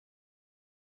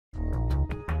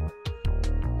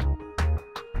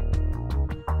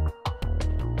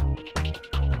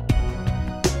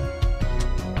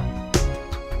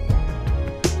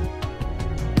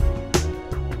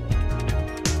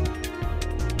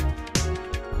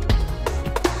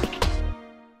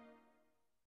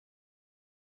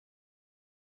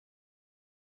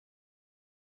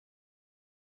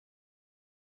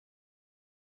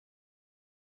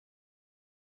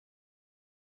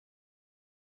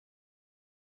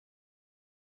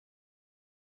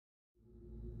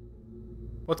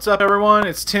What's up, everyone?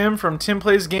 It's Tim from Tim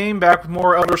Plays Game, back with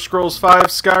more Elder Scrolls V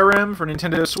Skyrim for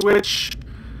Nintendo Switch.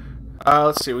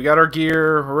 Let's see, we got our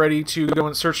gear. We're ready to go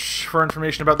and search for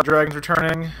information about the dragons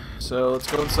returning. So let's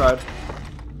go inside.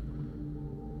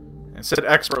 It said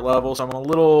expert level, so I'm a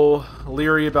little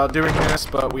leery about doing this,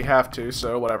 but we have to,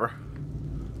 so whatever.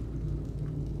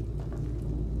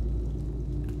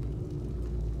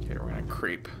 Okay, we're gonna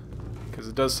creep, because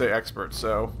it does say expert,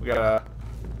 so we gotta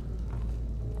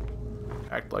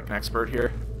act like an expert here.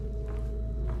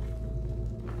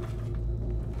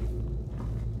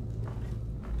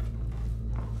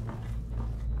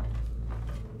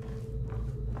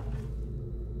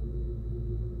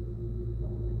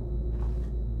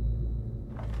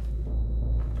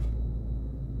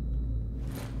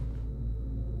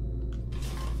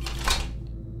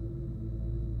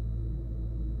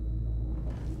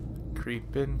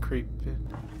 Creepin', creepin'.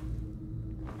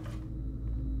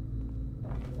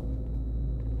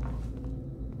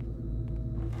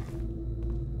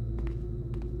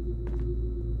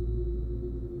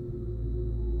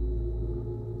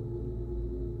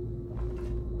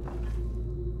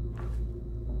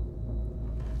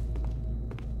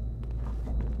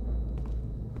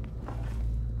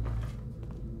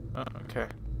 Oh, okay.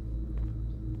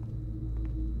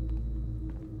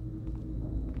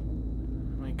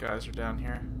 How many guys are down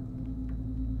here? I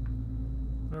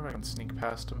wonder if I can sneak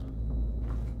past them.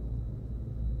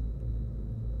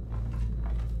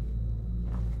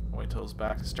 Wait till his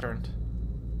back is turned.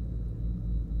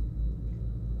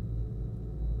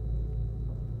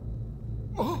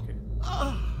 Okay.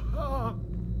 I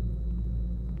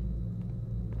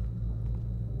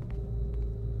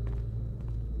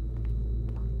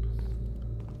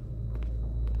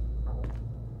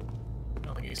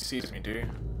don't think he sees me, do you?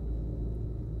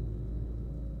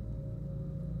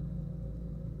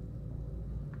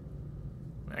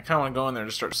 I kind of want to go in there and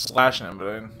just start slashing him, but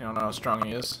I don't know how strong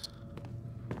he is.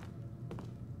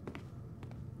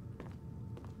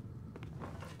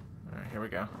 Alright, here we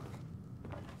go.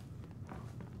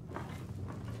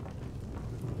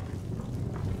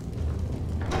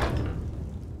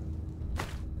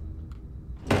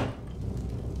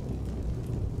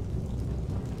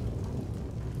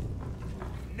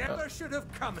 Never should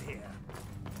have come here.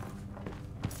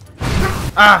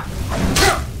 Ah!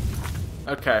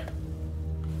 Okay.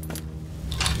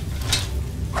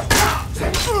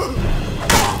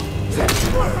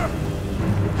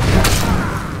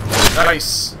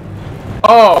 Nice.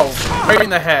 Oh, right in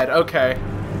the head. Okay.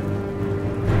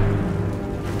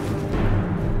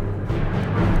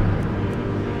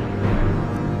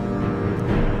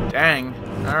 Dang.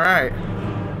 All right.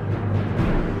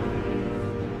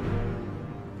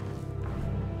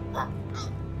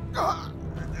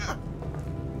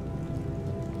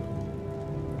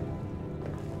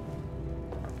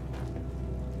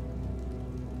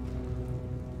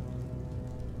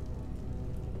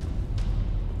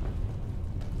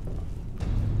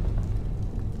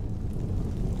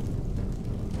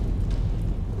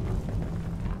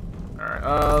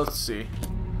 Let's see.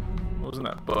 What was in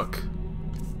that book?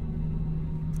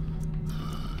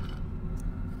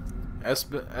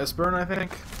 Esbern, I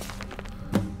think?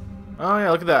 Oh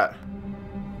yeah, look at that.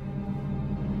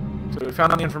 So we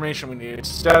found the information we needed.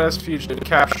 Status, fugitive,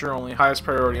 capture only, highest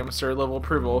priority, emissary level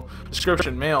approval.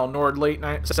 Description, male, Nord, late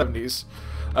 70s.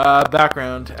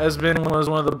 Background, Esbern was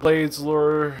one of the Blade's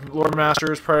lore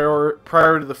masters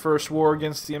prior to the First War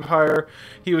against the Empire.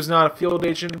 He was not a field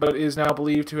agent, but is now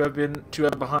believed to have been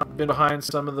behind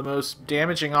some of the most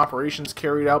damaging operations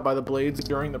carried out by the Blades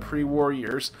during the pre-war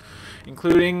years,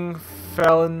 including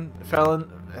Falinesti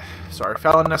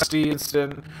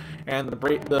incident and the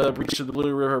breach of the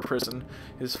Blue River prison.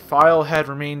 His file had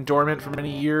remained dormant for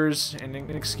many years, an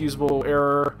inexcusable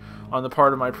error on the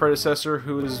part of my predecessor,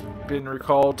 who has been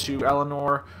recalled to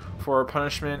Eleanor for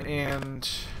punishment and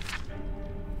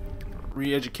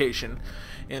re-education,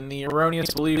 in the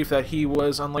erroneous belief that he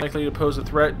was unlikely to pose a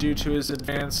threat due to his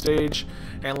advanced stage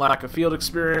and lack of field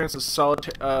experience.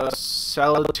 A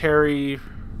salutary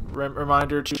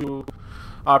reminder to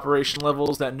operation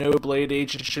levels that no Blade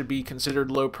agent should be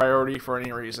considered low priority for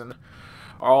any reason.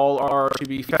 All are to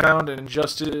be found and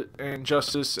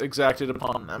justice exacted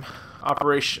upon them.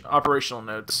 Operational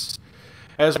notes.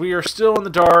 As we are still in the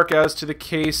dark as to the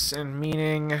case and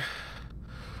meaning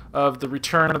of the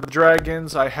return of the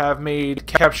dragons, I have made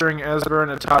capturing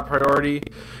Esbern a top priority,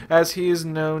 as he is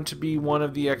known to be one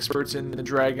of the experts in the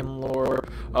dragon lore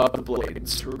of the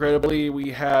Blades. Regrettably,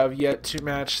 we have yet to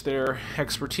match their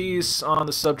expertise on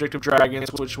the subject of dragons,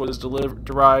 which was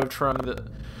derived from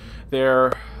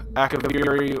their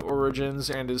Akaviri origins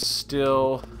and is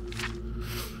still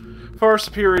far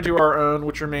superior to our own,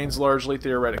 which remains largely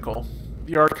theoretical.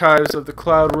 The archives of the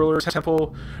Cloud Ruler's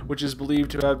Temple, which is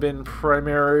believed to have been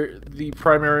the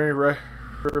primary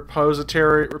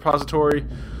repository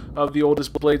of the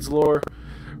oldest Blades lore,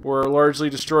 were largely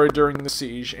destroyed during the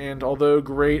siege, and although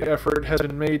great effort has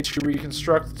been made to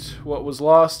reconstruct what was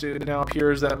lost, it now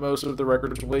appears that most of the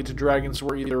records related to dragons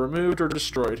were either removed or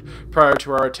destroyed prior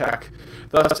to our attack.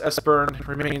 Thus, Esbern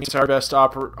remains our best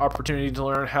opportunity to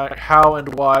learn how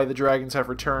and why the dragons have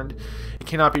returned. It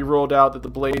cannot be ruled out that the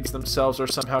Blades themselves are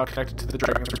somehow connected to the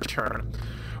dragons' return.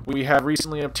 We have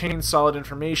recently obtained solid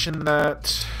information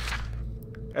that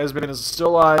Esbern is still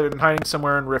alive and hiding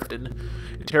somewhere in Riften.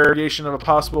 Interrogation of a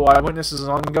possible eyewitness is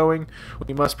ongoing.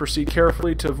 We must proceed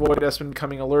carefully to avoid Espen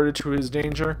becoming alerted to his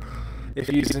danger. If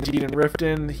he is indeed in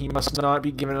Riften, he must not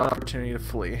be given an opportunity to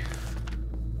flee.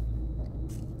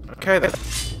 Okay, then.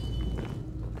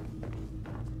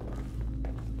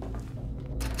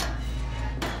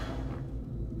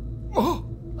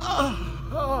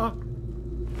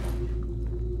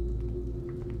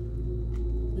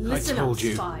 I told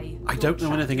you. I don't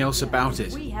know anything else about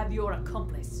it. We have your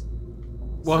accomplice.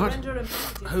 What?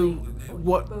 Who?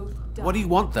 What? What do you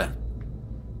want then?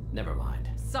 Never mind.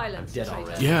 Silence. I'm dead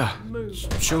already. Yeah,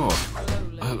 sure.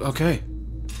 Slowly. Okay.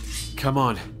 Come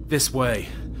on, this way.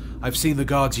 I've seen the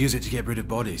guards use it to get rid of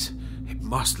bodies. It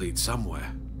must lead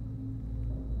somewhere.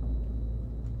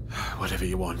 Whatever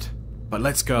you want. But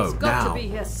let's go, It's got now. to be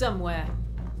here somewhere.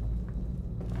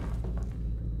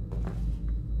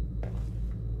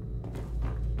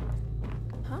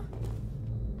 Huh?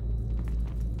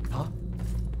 Huh?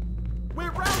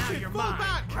 We're routed! Fall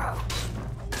back!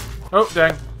 Oh,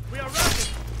 dang. We are routed!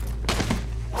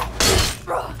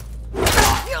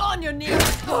 You're on your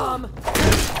knees, bum!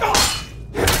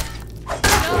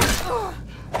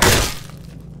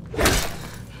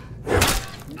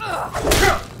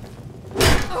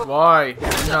 Why?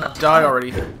 Did you not die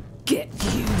already? Get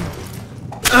you!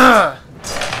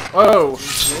 Oh!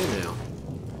 Slow now.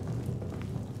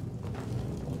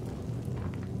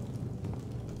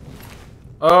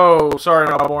 Oh, sorry,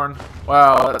 Melbourne.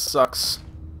 Wow, that sucks.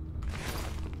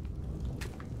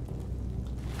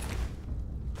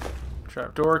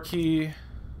 Trapdoor key.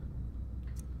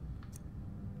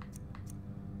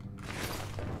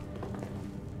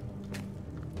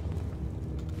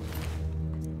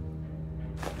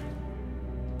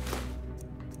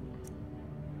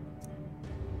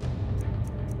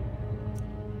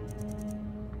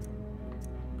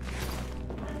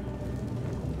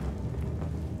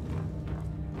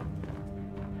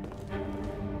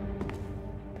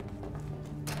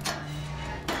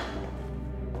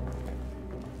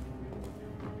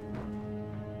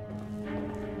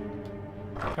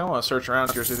 I want to search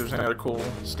around here, see if there's any other cool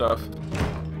stuff.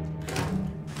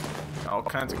 All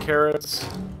kinds of carrots.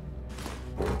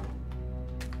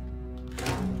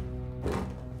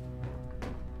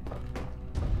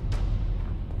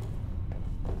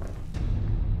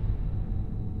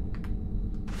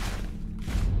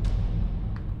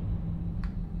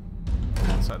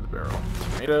 Inside the barrel.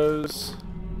 Tomatoes.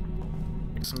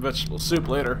 Make some vegetable soup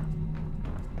later.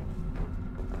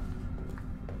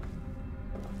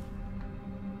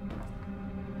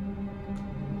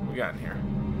 We got in here?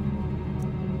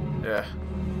 Yeah.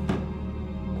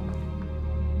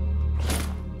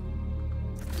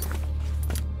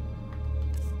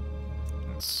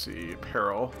 Let's see,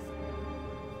 apparel.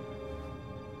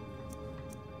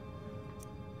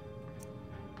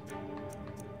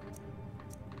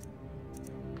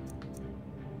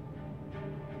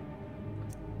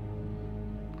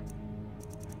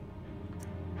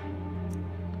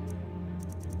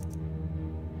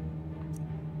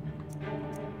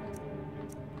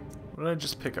 What did I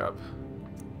just pick up?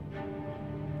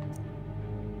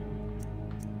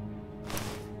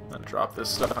 I'm gonna drop this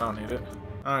stuff. I don't need it.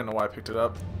 I don't know why I picked it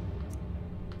up.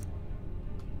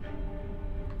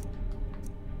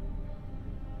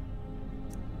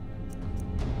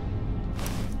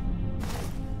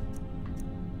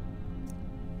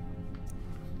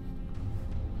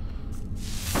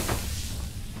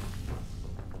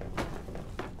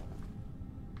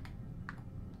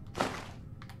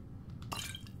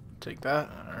 Take that.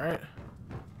 Alright.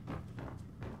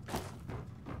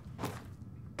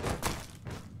 I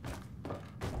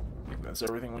think that's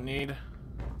everything we need.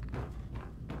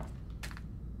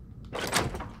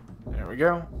 There we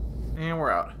go. And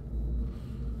we're out.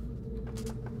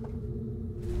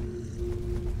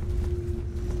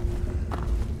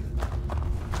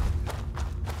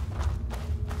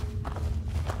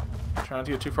 Try not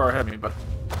to get too far ahead of me, but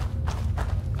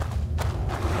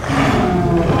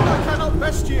I cannot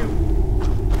best you!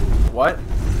 what?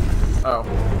 Oh.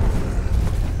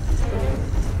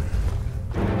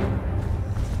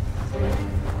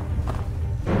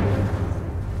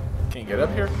 get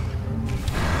up here?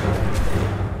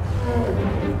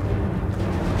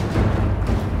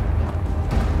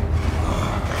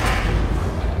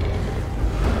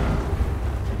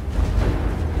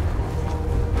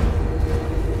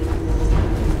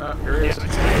 Oh, here he is.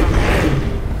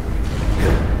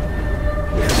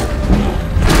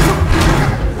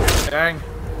 Dang.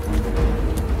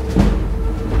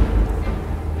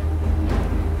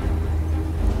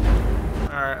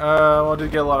 Alright, well, I did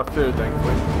get a lot of food,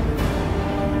 thankfully.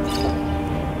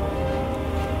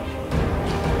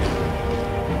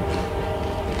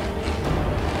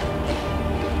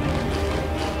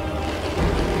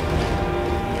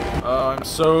 I'm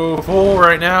so full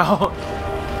right now.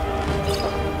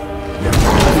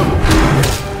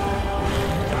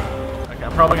 Okay,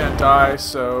 I'm probably gonna die,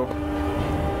 so...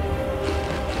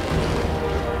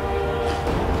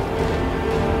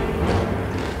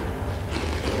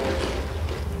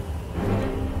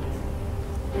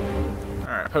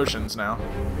 Alright, potions now.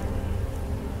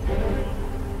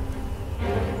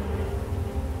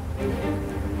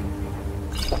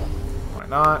 Why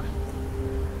not?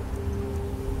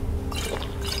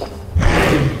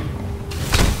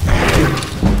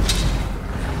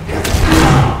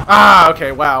 Ah,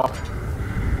 okay, wow.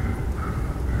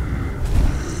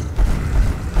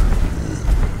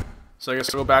 So I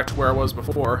guess I'll go back to where I was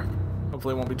before.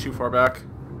 Hopefully it won't be too far back.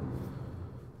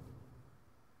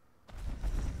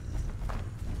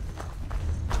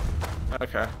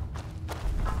 Okay.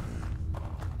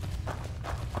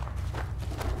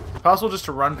 Possible just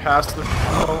to run past the...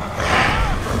 Oh.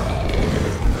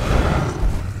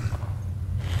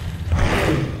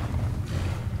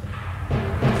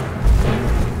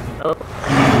 Oh.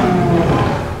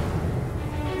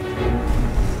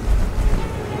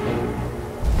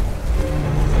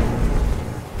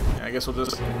 Yeah, I guess we'll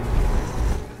just...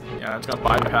 Yeah, I'm just gonna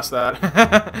bypass that.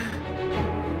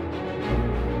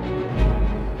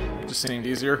 Just seemed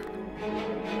easier.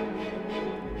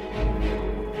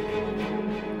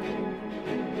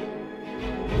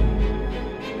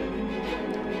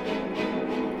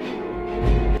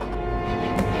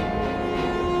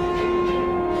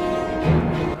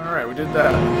 We did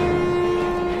that.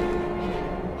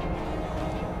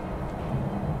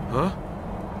 Huh?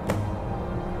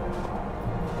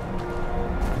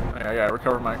 Okay, I gotta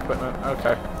recover my equipment.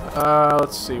 Okay.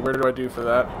 Let's see. Where do I do for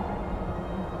that?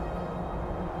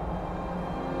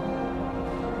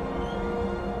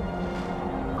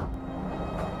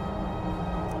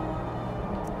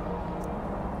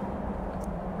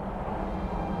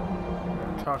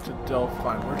 Talk to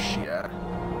Delphine. Where's she at?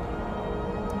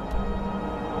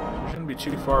 Shouldn't be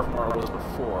too far from where I was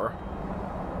before.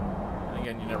 And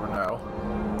again, you never know.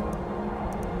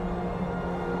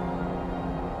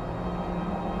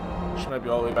 She might be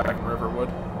all the way back in Riverwood.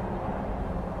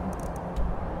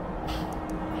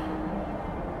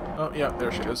 Oh, yeah,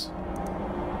 there she is.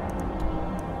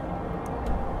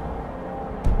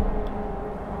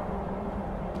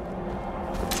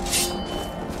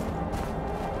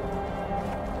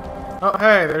 Oh,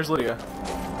 hey, there's Lydia.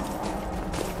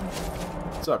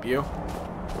 What's up, you?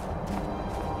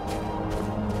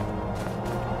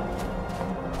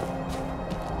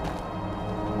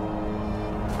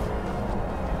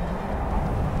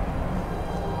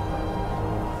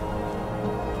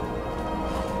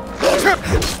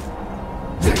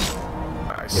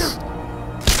 Nice.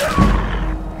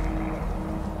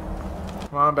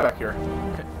 Come on back here.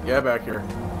 Yeah, back here.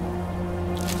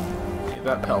 Need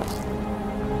that pelt.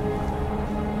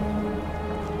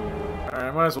 Alright,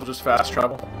 I might as well just fast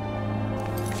travel.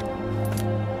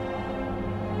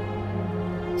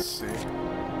 Let's see.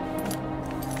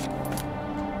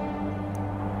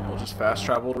 We'll just fast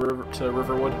travel to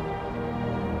Riverwood.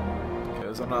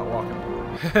 Because I'm not walking.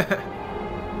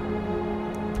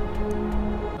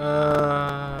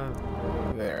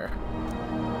 There.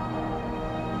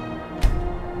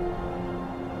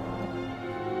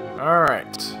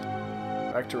 Alright.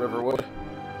 Back to Riverwood.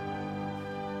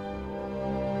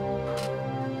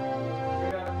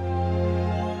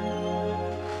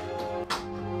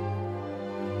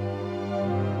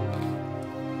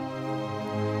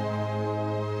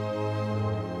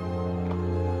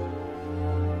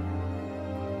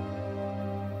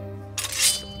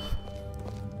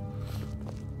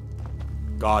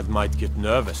 Guard might get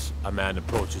nervous. A man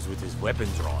approaches with his weapon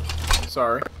drawn.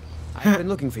 Sorry. I've been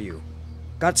looking for you.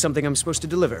 Got something I'm supposed to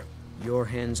deliver. Your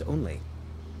hands only.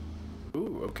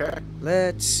 Ooh, okay.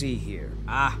 Let's see here.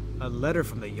 Ah, a letter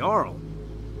from the Jarl.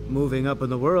 Moving up in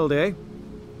the world, eh?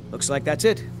 Looks like that's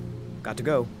it. Got to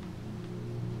go.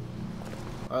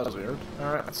 That was weird.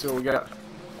 Alright, let's see what we got.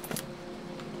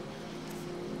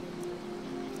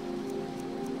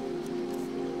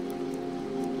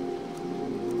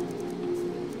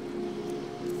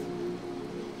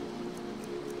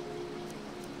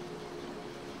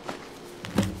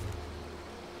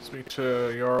 Speak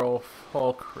to Jarl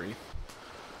Falkreath.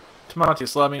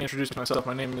 Timothius, allow me to introduce myself.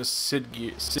 My name is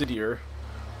Sidir,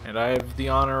 and I have the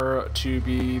honor to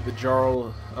be the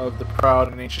Jarl of the proud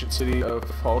and ancient city of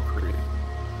Falkreath.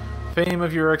 Fame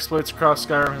of your exploits across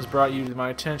Skyrim has brought you to my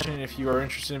attention. If you are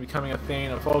interested in becoming a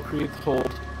Thane of Falkreath,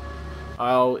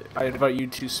 I invite you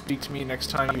to speak to me next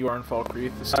time you are in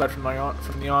Falkreath. Aside from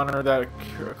the honor that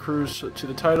accrues to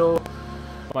the title,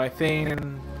 my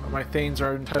Thanes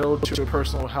are entitled to a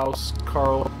personal house,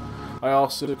 Carl. I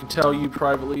also can tell you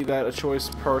privately that a choice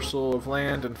parcel of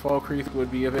land in Falkreath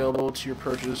would be available to your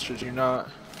purchase should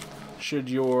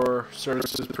your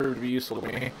services prove to be useful to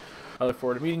me. I look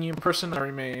forward to meeting you in person. I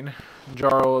remain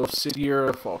Jarl of Sidir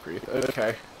of Falkreath.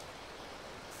 Okay.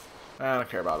 I don't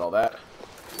care about all that.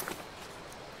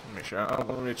 Let me make sure.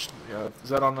 Is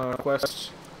that on the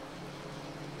quest?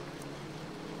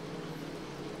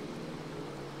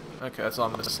 Okay, that's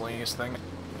on the miscellaneous thing.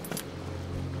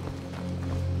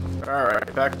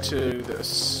 Alright, back to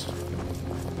this.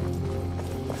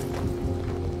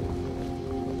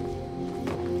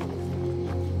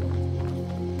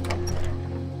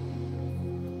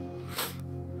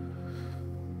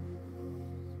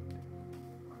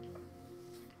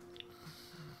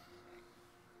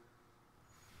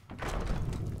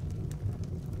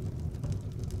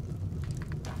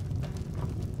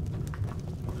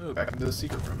 Ooh, back into the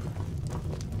secret room.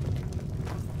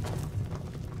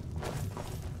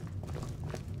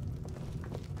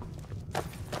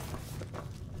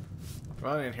 Come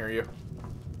on, I didn't hear you.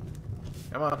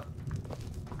 Come on.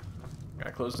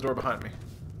 Gotta close the door behind me.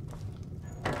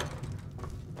 I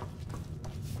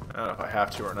don't know if I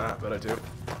have to or not, but I do.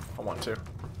 I want to.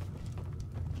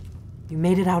 You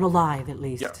made it out alive, at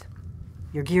least. Yep.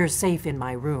 Your gear's safe in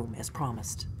my room, as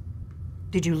promised.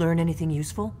 Did you learn anything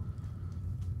useful?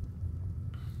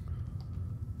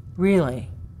 Really?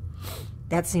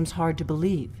 That seems hard to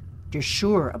believe. You're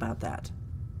sure about that?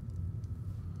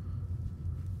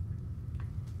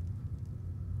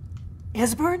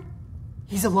 Esbern?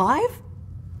 He's alive?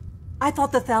 I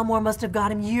thought the Thalmor must have got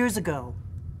him years ago.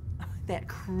 That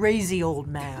crazy old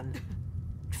man.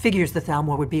 Figures the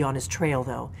Thalmor would be on his trail,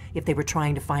 though, if they were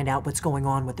trying to find out what's going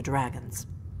on with the dragons.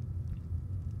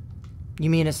 You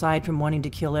mean aside from wanting to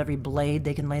kill every blade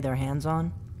they can lay their hands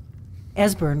on?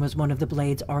 Esbern was one of the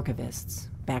Blade's archivists,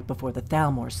 back before the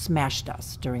Thalmor smashed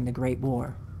us during the Great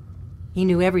War. He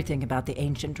knew everything about the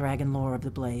ancient dragon lore of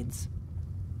the Blades.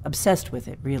 Obsessed with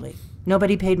it, really.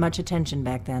 Nobody paid much attention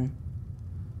back then.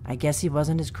 I guess he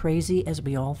wasn't as crazy as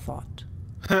we all thought.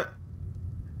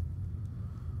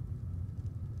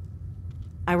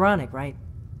 Ironic, right?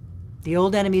 The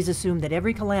old enemies assume that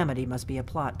every calamity must be a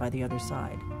plot by the other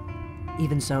side.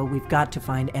 Even so, we've got to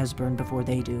find Esbern before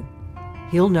they do.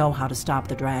 He'll know how to stop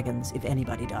the dragons, if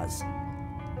anybody does.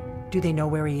 Do they know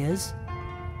where he is?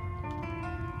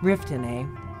 Riften, eh?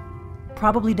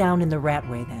 Probably down in the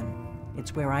Ratway, then.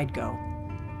 It's where I'd go.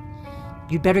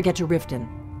 You'd better get to Riften.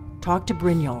 Talk to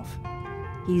Brynjolf.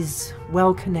 He's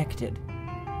well-connected.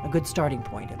 A good starting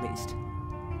point, at least.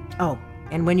 Oh,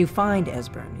 and when you find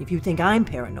Esbern, if you think I'm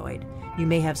paranoid, you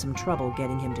may have some trouble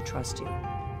getting him to trust you.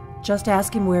 Just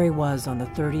ask him where he was on the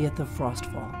 30th of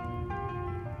Frostfall.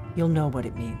 You'll know what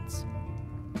it means.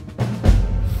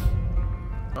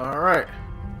 Alright.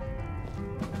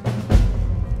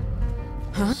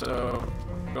 Huh? So,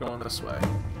 going this way.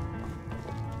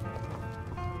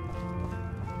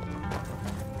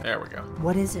 There we go.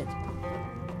 What is it?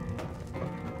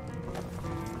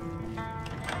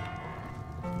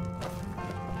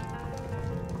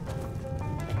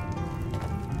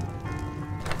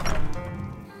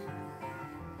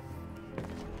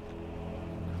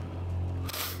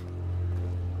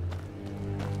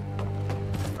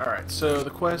 Alright, so the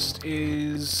quest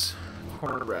is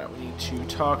Corner Rat. We need to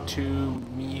talk to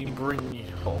me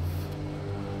Brynjolf.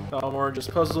 Thalmor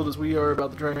just puzzled as we are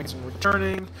about the dragons and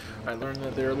returning. I learned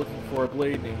that they are looking for a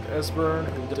blade named Esbern,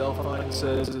 who Delphine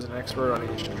says is an expert on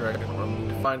ancient dragon. We need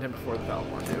to find him before the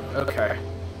Thalmor do. Okay.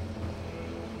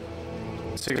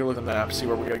 Let's take a look at the map, see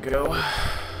where we gotta go.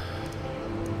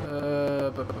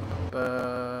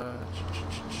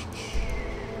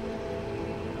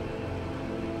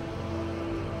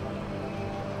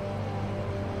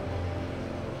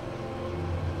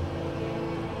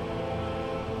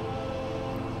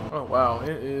 Oh wow,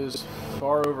 it is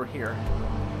far over here.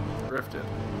 Drifted.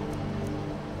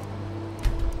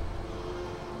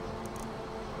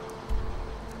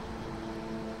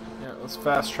 Yeah, let's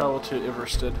fast travel to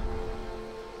Iverstead.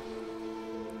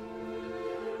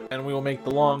 And we will make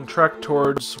the long trek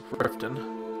towards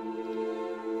Riften.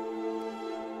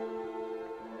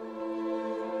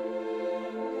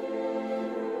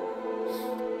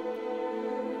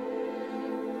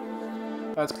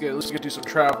 That's good. Let's get do some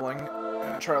traveling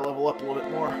and try to level up a little bit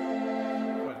more.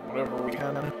 Whatever we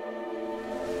can. And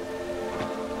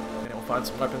we'll find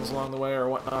some weapons along the way or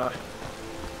whatnot.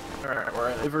 Alright, we're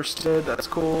at Iverstead. That's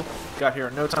cool. Got here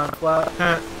in no time flat.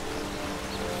 I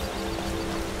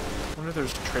wonder if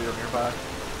there's a trader nearby.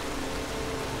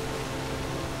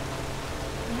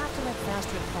 You have to let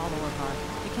Fastrid follow her heart.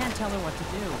 You can't tell her what to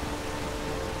do.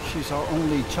 She's our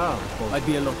only child. I'd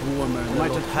be a lot warmer and a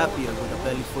lot happier with a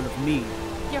belly full of meat.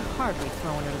 You're hardly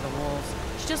throwing her to the wolves.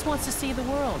 She just wants to see the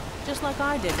world, just like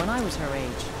I did when I was her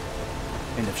age.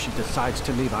 And if she decides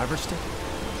to leave Iverstead,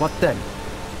 what then?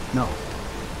 No.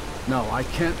 No, I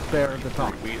can't bear the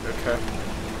thought. Wheat, okay.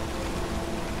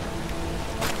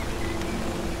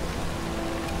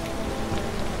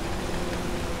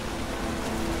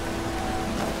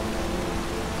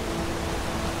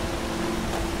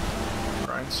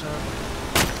 Grindstone.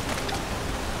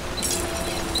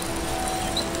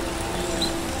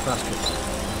 Faster. I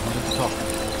wanted to talk.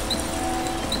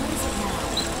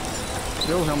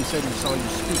 Wilhelm said he saw you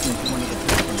speaking to one of the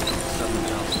patrons on the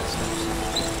 7,000 steps.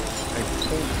 I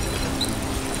told you that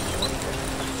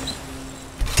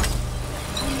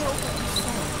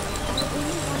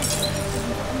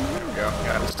There we go.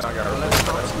 Yeah, this time I got let's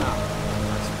start now.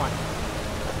 That's fine.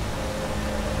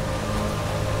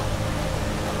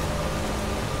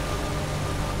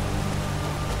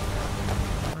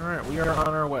 Alright, we are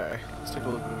on our way. Let's take a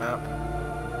look at the map.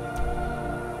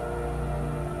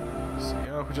 So,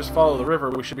 if we just follow the river,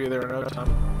 we should be there in no time.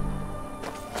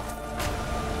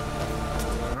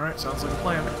 Alright, sounds like a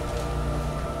plan.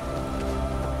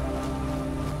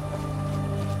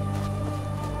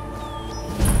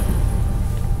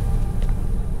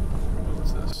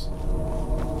 What's this?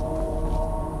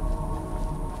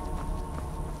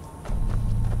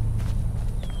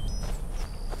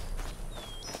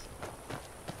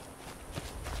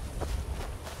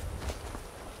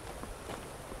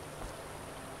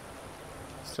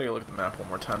 Let's take a look at the map one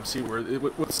more time, see where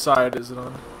what side is it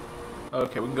on.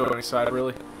 Okay, we can go any side,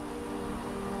 really.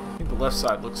 I think the left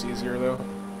side looks easier, though.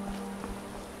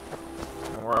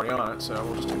 And we're already on it, so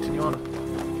we'll just continue on.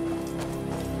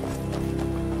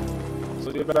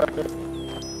 So get back there.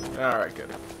 Alright,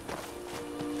 good.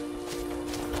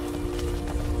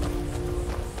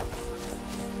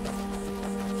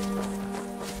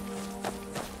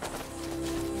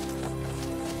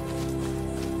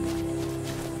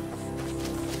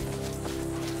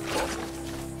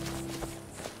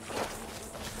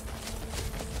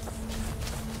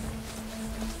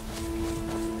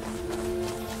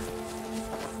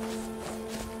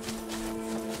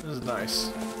 This is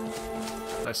nice.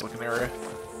 Nice looking area.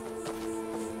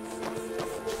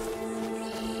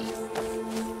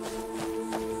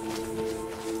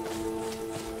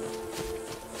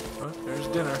 Oh, there's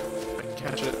dinner. I can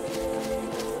catch it.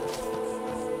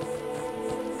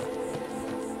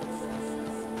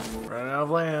 Running out of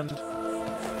land. What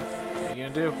are you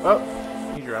gonna do? Oh!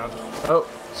 He drowned. Oh,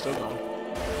 still going.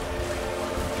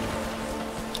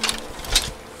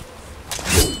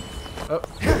 Oh.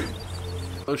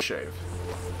 Close shave.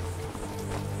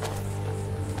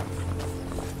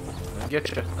 I'm gonna get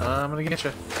you. I'm gonna get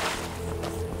you.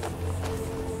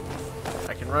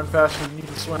 I can run faster than you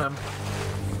can swim.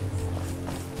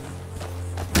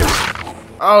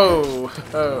 Oh!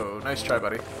 Oh, nice try,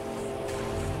 buddy.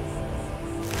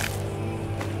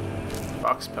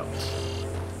 Fox pelts.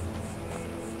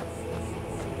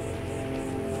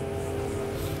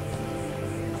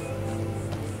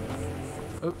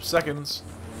 Oops, seconds.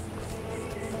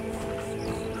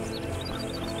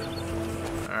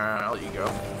 Alright, I'll let you go.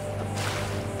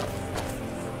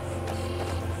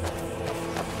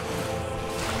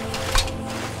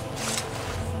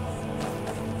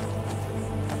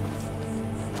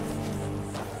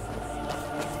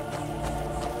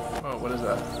 Oh, what is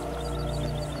that?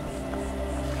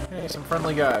 Hey, some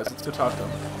friendly guys. Let's go talk to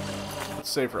them. Let's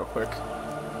save real quick.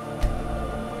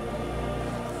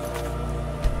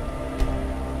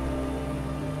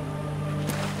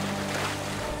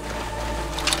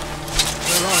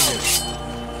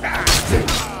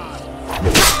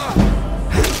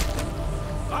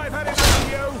 I've had enough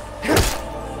of you!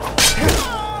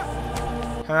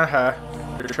 Haha.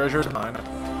 Your treasure's mine.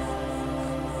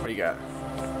 What do you got?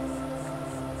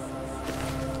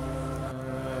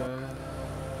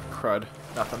 Crud.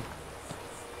 Nothing.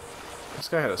 This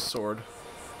guy had a sword.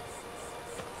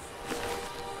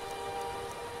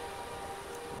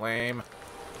 Lame.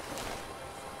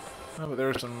 Oh, but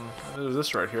there's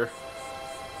this right here.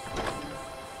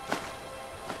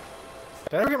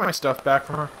 Did I ever get my stuff back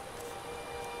from her?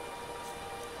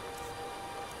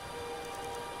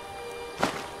 I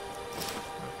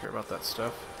don't care about about that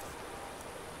stuff.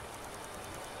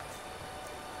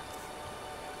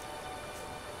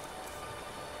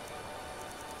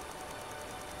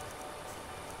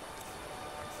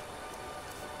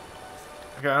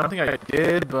 Okay, I don't think I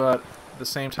did, but at the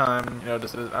same time, you know, I don't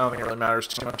think it really matters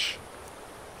too much.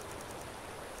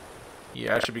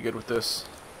 Yeah, I should be good with this.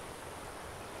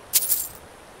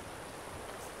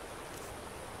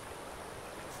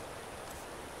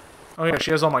 Oh yeah,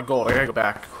 she has all my gold. I gotta go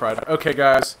back. Crud. Okay,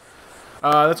 guys.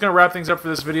 That's gonna wrap things up for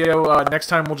this video. Next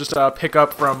time we'll just pick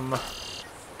up from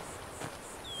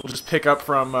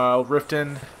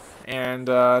Riften. And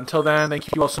until then,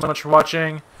 thank you all so much for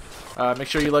watching. Make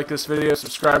sure you like this video,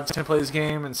 subscribe to Tim Plays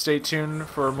Game, and stay tuned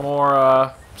for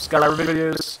more Skyrim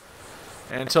videos.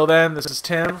 And until then, this is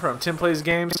Tim from Tim Plays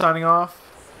Game signing off.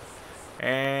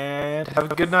 And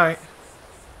have a good night.